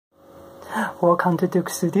Welcome to Duke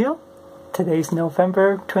Studio. Today is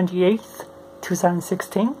November 28th,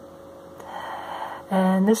 2016.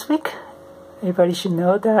 And this week, everybody should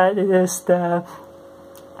know that it is the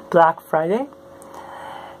Black Friday.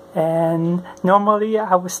 And normally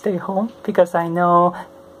I would stay home because I know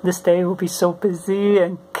this day will be so busy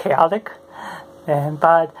and chaotic.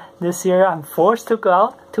 But this year I'm forced to go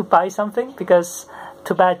out to buy something to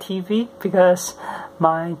buy a TV because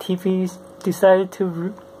my TV decided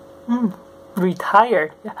to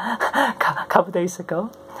retire a couple days ago.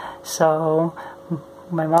 So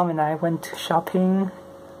my mom and I went shopping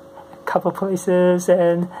a couple places,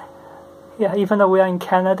 and yeah, even though we are in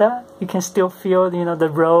Canada, you can still feel, the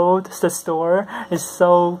road, the store is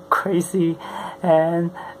so crazy,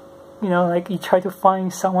 and like you try to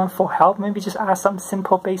find someone for help, maybe just ask some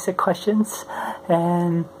simple basic questions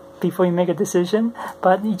and before you make a decision,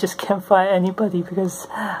 but you just can't find anybody because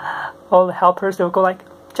all the helpers, they'll go like,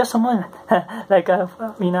 just a moment, like I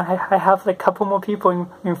have like a couple more people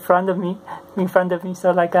in front of me,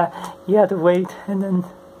 so like you have to wait, and then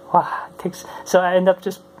wow, it takes. So I end up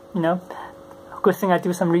just good thing I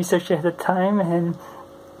do some research at the time, and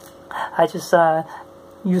I just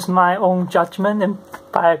use my own judgment and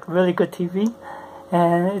buy a really good TV,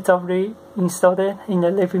 and it's already installed it in the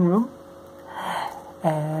living room,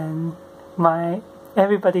 and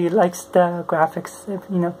everybody likes the graphics.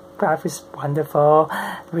 Graphics wonderful.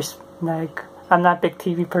 Like I'm not a big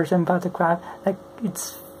TV person, but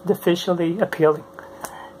it's visually appealing.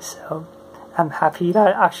 So I'm happy that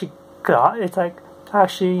I actually got it.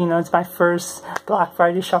 It's my first Black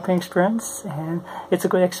Friday shopping experience, and it's a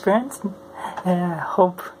good experience. And I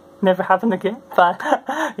hope never happen again. But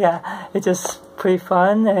yeah, it's just pretty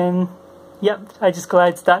fun, and yep, I just glad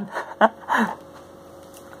it's done.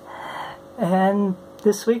 And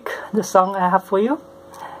this week, the song I have for you,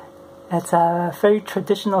 it's a very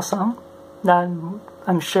traditional song that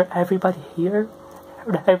I'm sure everybody heard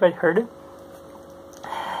it.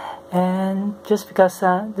 And just because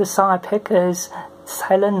the song I pick is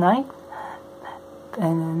Silent Night,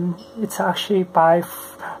 and it's actually by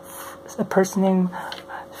a person named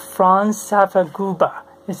Franz Xaver Gruber.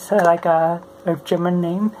 It's like a German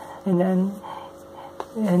name, and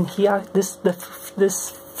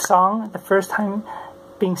this song, the first time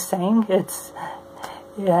being sang, it's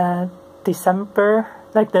December,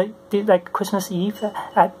 like Christmas Eve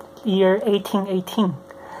at year 1818.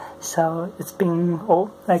 So it's being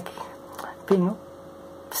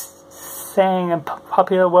sang a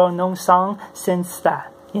popular, well-known song since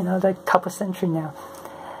that, like couple century now.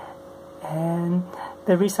 And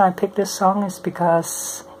the reason I picked this song is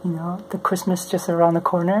because the Christmas just around the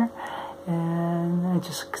corner, and I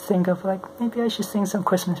just think of maybe I should sing some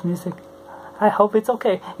Christmas music. I hope it's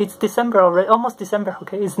okay. It's December already, almost December,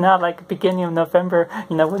 okay? It's not like beginning of November,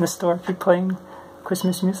 when the store keep playing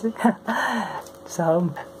Christmas music.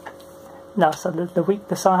 So the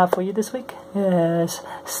song I have for you this week is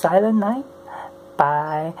Silent Night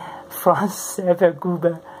by Franz Xaver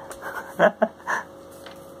Gruber.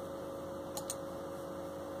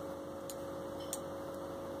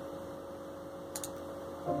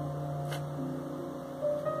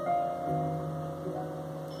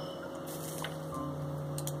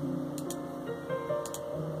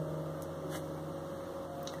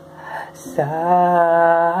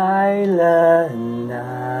 Silent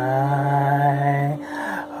night,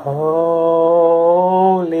 holy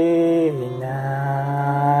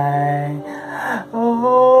night,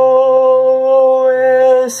 all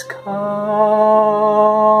is calm,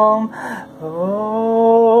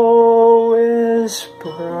 all is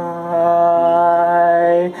bright,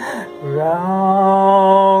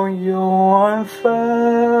 round your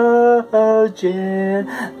virgin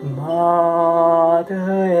mother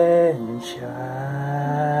and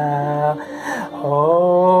child,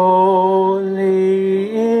 holy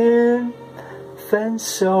infant,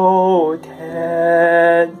 so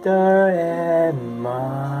tender and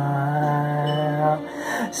mild,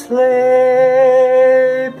 sleeping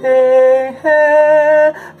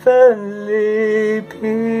heavenly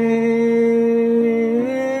peace,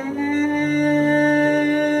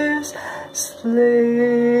 sleeping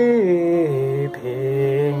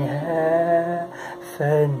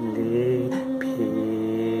heavenly peace.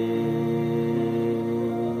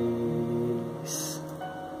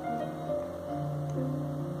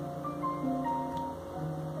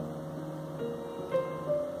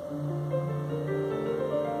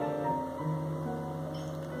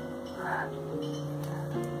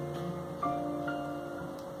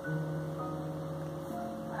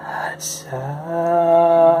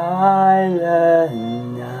 Silent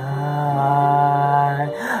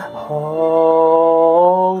night, holy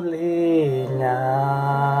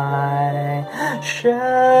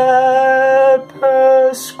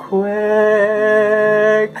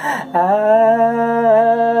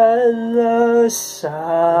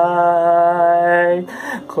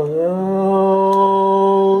glory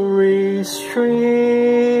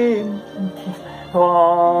stream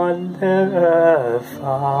on the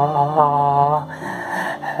far,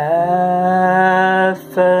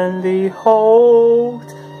 heavenly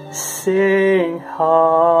host sing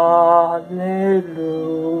hallelujah.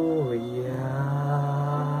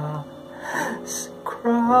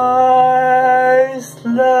 Christ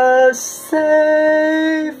the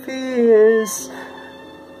Savior is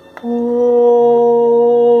born.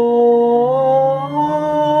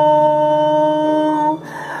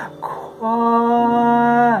 Christ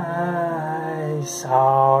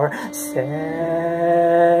our Savior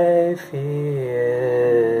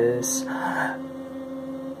is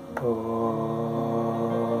born.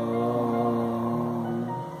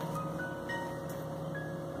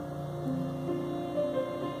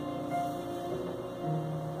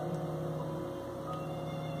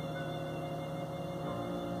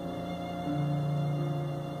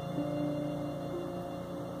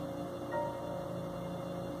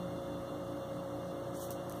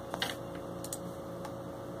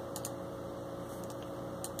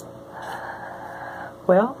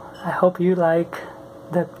 Well, I hope you like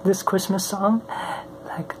this Christmas song,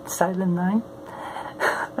 like Silent Night.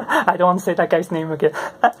 I don't want to say that guy's name again.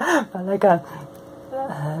 But like,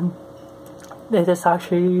 it is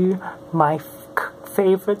actually my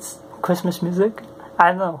favorite Christmas music. I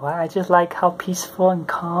don't know why. I just like how peaceful and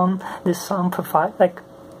calm this song provide. Like,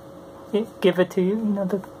 give it to you. You know,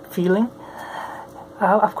 the feeling.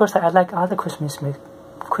 Of course, I like other Christmas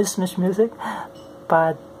music,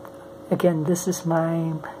 but again, this is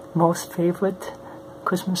my most favorite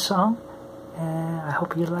Christmas song, and I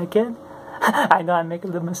hope you like it. I know I make a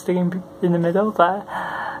little mistake in the middle, but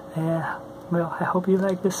well, I hope you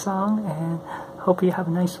like this song, and hope you have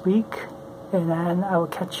a nice week, and then I will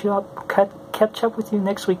catch up with you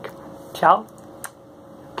next week. Ciao.